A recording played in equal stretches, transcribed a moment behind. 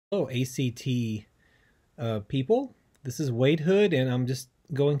Hello, ACT people. This is Wade Hood, and I'm just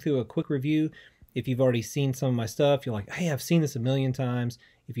going through a quick review. If you've already seen some of my stuff, you're like, hey, I've seen this a million times.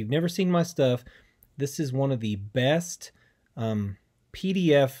 If you've never seen my stuff, this is one of the best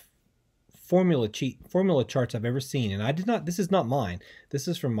PDF formula charts I've ever seen. And this is not mine. This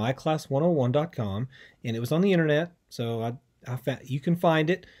is from myclass101.com, and it was on the internet, so I found, you can find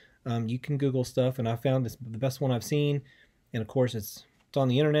it. You can Google stuff, and I found this the best one I've seen. And of course, it's on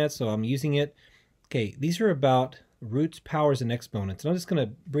the internet, so I'm using it. Okay, these are about roots, powers, and exponents. And I'm just going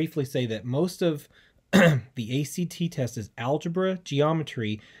to briefly say that most of the ACT test is algebra,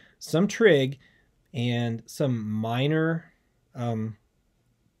 geometry, some trig, and some minor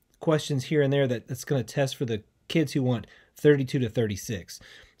questions here and there that's going to test for the kids who want 32 to 36.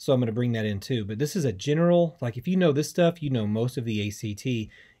 So I'm going to bring that in too. But this is a general, like if you know this stuff, you know most of the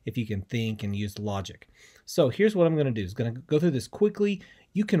ACT if you can think and use logic. So here's what I'm going to do. I'm going to go through this quickly.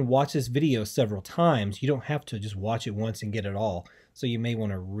 You can watch this video several times. You don't have to just watch it once and get it all. So you may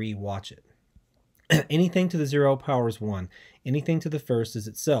want to re-watch it. Anything to the 0 power is 1. Anything to the first is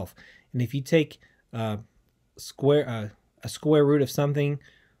itself. And if you take a square root of something,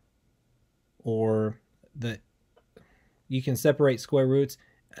 or you can separate square roots,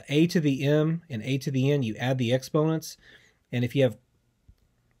 a to the m and a to the n, you add the exponents. And if you have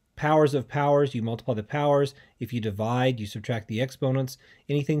powers of powers, you multiply the powers. If you divide, you subtract the exponents.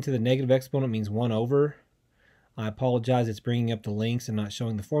 Anything to the negative exponent means 1 over. I apologize, it's bringing up the links and not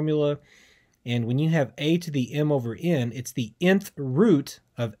showing the formula. And when you have a to the m over n, it's the nth root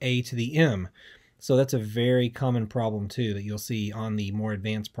of a to the m. So that's a very common problem too that you'll see on the more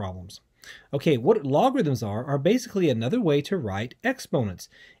advanced problems. Okay, what logarithms are basically another way to write exponents.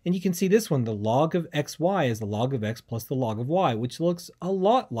 And you can see this one, the log of xy is the log of x plus the log of y, which looks a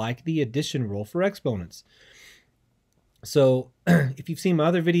lot like the addition rule for exponents. So if you've seen my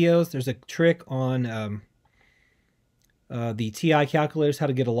other videos, there's a trick on the TI calculators, how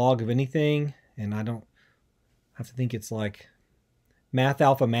to get a log of anything. And I don't have to think, it's like Math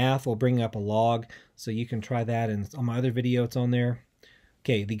Alpha Math will bring up a log. So you can try that, and on my other video, it's on there.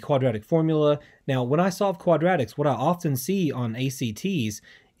 Okay, the quadratic formula. Now, when I solve quadratics, what I often see on ACTs,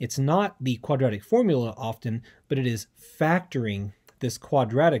 it's not the quadratic formula often, but it is factoring this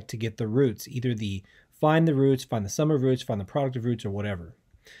quadratic to get the roots, either find the roots, find the sum of roots, find the product of roots, or whatever.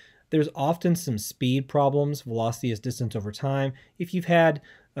 There's often some speed problems. Velocity is distance over time. If you've had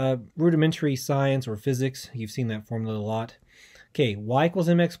rudimentary science or physics, you've seen that formula a lot. Okay, y equals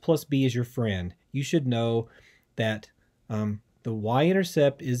mx plus b is your friend. You should know that the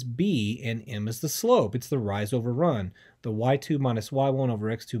y-intercept is b and m is the slope. It's the rise over run. The y2 minus y1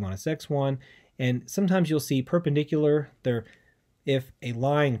 over x2 minus x1. And sometimes you'll see perpendicular there. If a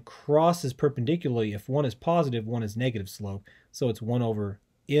line crosses perpendicularly, if one is positive, one is negative slope. So it's 1 over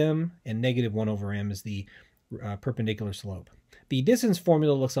m, and negative 1 over m is the perpendicular slope. The distance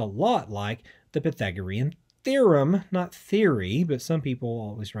formula looks a lot like the Pythagorean theorem, not theory, but some people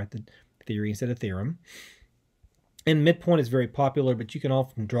always write the theory instead of theorem. And midpoint is very popular, but you can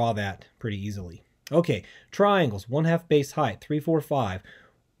often draw that pretty easily. Okay, triangles, 1/2 base height, 3, 4, 5,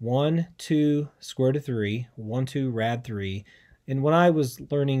 1, 2, square root of 3, 1, 2, rad 3. And when I was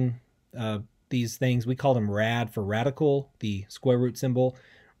learning these things, we call them rad for radical, the square root symbol.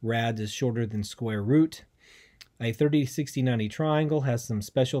 Rad is shorter than square root. A 30, 60, 90 triangle has some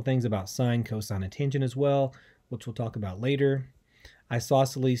special things about sine, cosine, and tangent as well, which we'll talk about later.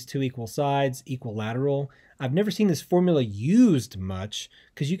 Isosceles, 2 equal sides, equilateral. I've never seen this formula used much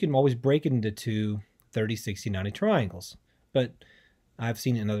because you can always break it into two 30, 60, 90 triangles, but I've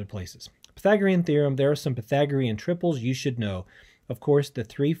seen it in other places. Pythagorean theorem, there are some Pythagorean triples you should know. Of course, the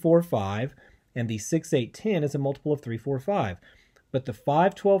 3, 4, 5 and the 6, 8, 10 is a multiple of 3, 4, 5. But the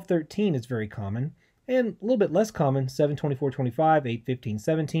 5, 12, 13 is very common, and a little bit less common, 7, 24, 25, 8, 15,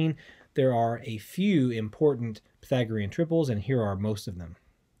 17. There are a few important Pythagorean triples, and here are most of them.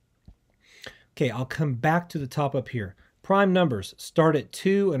 Okay, I'll come back to the top up here. Prime numbers start at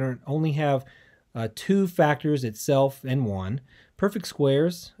 2 and only have 2 factors, itself and 1. Perfect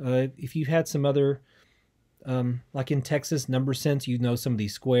squares, if you've had some other, like in Texas number sense, you know some of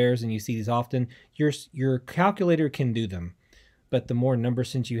these squares and you see these often. Your calculator can do them, but the more number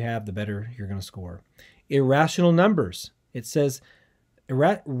sense you have, the better you're going to score. Irrational numbers, it says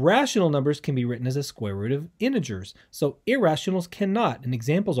rational numbers can be written as a square root of integers. So irrationals cannot. And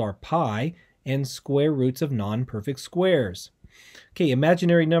examples are pi and square roots of non-perfect squares. Okay,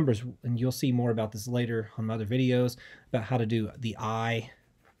 imaginary numbers, and you'll see more about this later on other videos about how to do the I.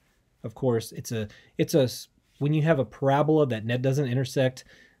 Of course, when you have a parabola that doesn't intersect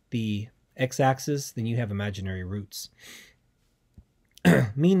the x-axis, then you have imaginary roots.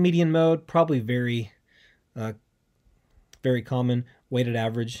 Mean median mode, probably very common. Weighted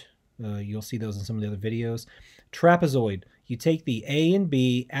average, you'll see those in some of the other videos. Trapezoid, you take the A and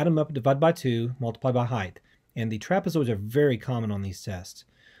B, add them up, divide by 2, multiply by height. And the trapezoids are very common on these tests.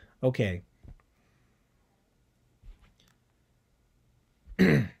 Okay.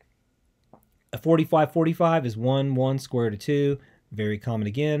 A 45-45 is 1 square root of 2. Very common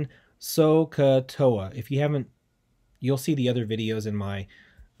again. SOHCAHTOA. If you haven't, you'll see the other videos in my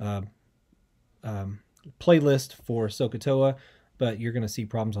playlist for SOHCAHTOA, but you're going to see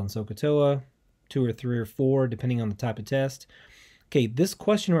problems on SOHCAHTOA, 2 or 3 or 4, depending on the type of test. Okay, this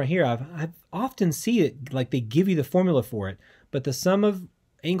question right here, I've often see it like they give you the formula for it, but the sum of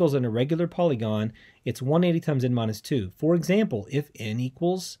angles in a regular polygon, it's 180 times n minus 2. For example, if n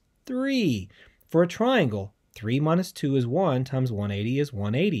equals 3. For a triangle, 3 minus 2 is 1 times 180 is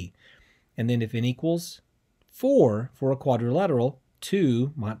 180. And then if n equals 4 for a quadrilateral,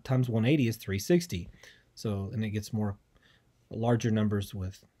 2 times 180 is 360. So, and it gets more larger numbers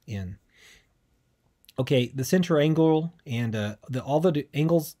with n. Okay, the center angle and all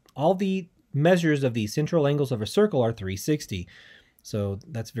the measures of the central angles of a circle are 360. So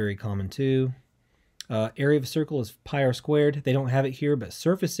that's very common too. Area of a circle is pi r squared. They don't have it here, but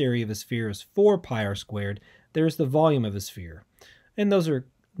surface area of a sphere is 4 pi r squared. There's the volume of a sphere. And those are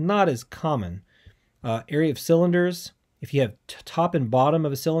not as common. Area of cylinders, if you have top and bottom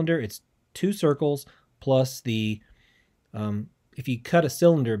of a cylinder, it's 2 circles plus the, if you cut a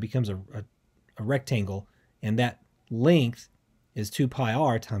cylinder, it becomes a rectangle, and that length is 2 pi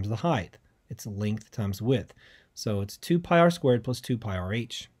r times the height. It's length times width. So it's 2 pi r squared plus 2 pi r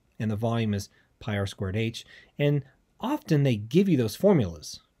h, and the volume is pi r squared h. And often they give you those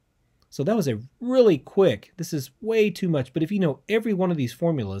formulas. So that was a really quick, this is way too much, but if you know every one of these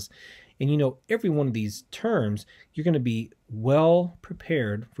formulas and you know every one of these terms, you're going to be well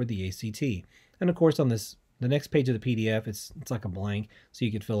prepared for the ACT. And of course on the next page of the PDF, it's like a blank, so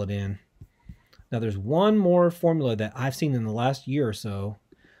you could fill it in. Now there's one more formula that I've seen in the last year or so,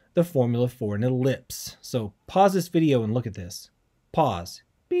 the formula for an ellipse. So pause this video and look at this. Pause.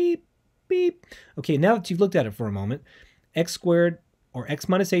 Beep, beep. Okay, now that you've looked at it for a moment, x squared or x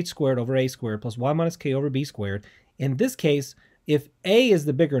minus h squared over a squared plus y minus k over b squared. In this case, if a is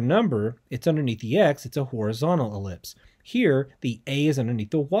the bigger number, it's underneath the x, it's a horizontal ellipse. Here, the a is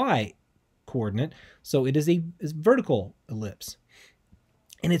underneath the y coordinate, so it is a vertical ellipse.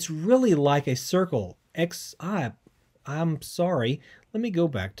 And it's really like a circle. I'm sorry. Let me go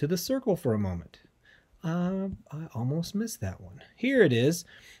back to the circle for a moment. I almost missed that one. Here it is.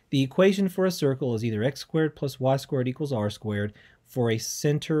 The equation for a circle is either x squared plus y squared equals r squared for a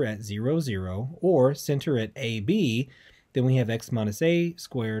center at 0, 0, or center at AB. Then we have x minus a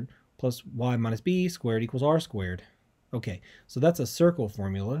squared plus y minus b squared equals r squared. Okay, so that's a circle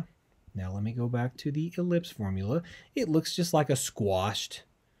formula. Now let me go back to the ellipse formula. It looks just like a squashed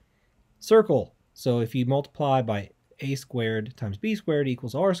circle. So if you multiply by a squared times b squared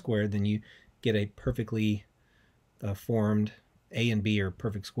equals r squared, then you get a perfectly formed, a and b are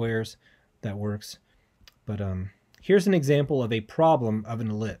perfect squares. That works. But here's an example of a problem of an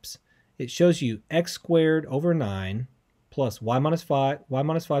ellipse. It shows you x squared over 9 plus y minus 5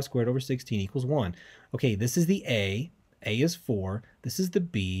 squared over 16 equals 1. Okay, this is the a is 4, this is the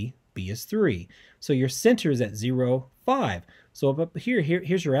b is 3. So your center is at 0, 5. So up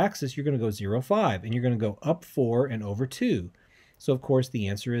here's your axis, you're going to go 0, 5, and you're going to go up 4 and over 2. So of course the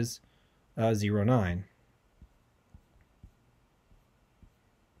answer is 0, 9.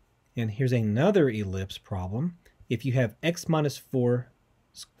 And here's another ellipse problem. If you have x minus 4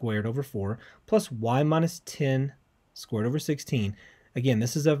 squared over 4 plus y minus 10 squared over 16, again,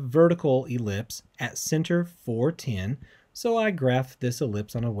 this is a vertical ellipse at center 4, 10. So I graphed this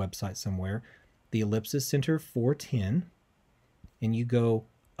ellipse on a website somewhere. The ellipse is center 4, 10, and you go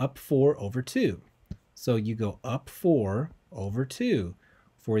up 4 over 2. So you go up 4 over 2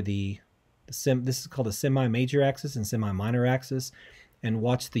 for this is called the semi-major axis and semi-minor axis. And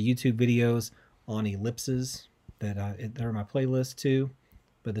watch the YouTube videos on ellipses that they're in my playlist too.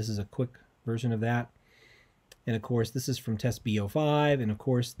 But this is a quick version of that. And of course, this is from test B05. And of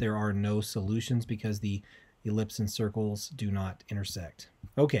course, there are no solutions because the ellipse and circles do not intersect.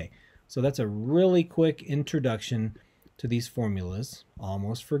 Okay, so that's a really quick introduction to these formulas.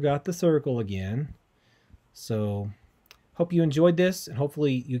 Almost forgot the circle again. So hope you enjoyed this, and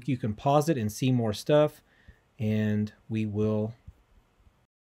hopefully you can pause it and see more stuff, and we will